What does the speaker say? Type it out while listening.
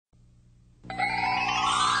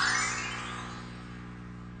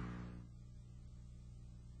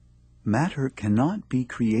Matter cannot be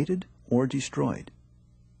created or destroyed,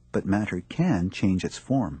 but matter can change its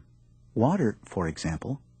form. Water, for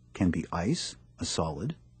example, can be ice, a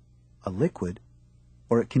solid, a liquid,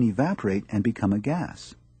 or it can evaporate and become a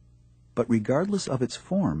gas. But regardless of its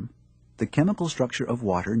form, the chemical structure of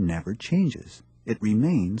water never changes. It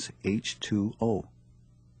remains H2O.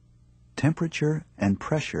 Temperature and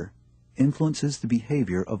pressure influences the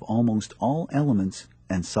behavior of almost all elements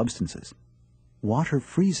and substances. Water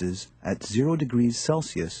freezes at 0 degrees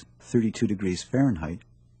Celsius, 32 degrees Fahrenheit,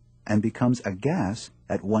 and becomes a gas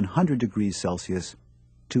at 100 degrees Celsius,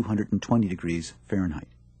 220 degrees Fahrenheit.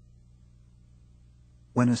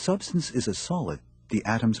 When a substance is a solid, the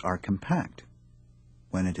atoms are compact.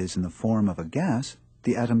 When it is in the form of a gas,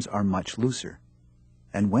 the atoms are much looser.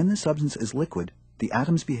 And when the substance is liquid, the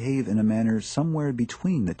atoms behave in a manner somewhere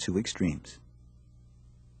between the two extremes.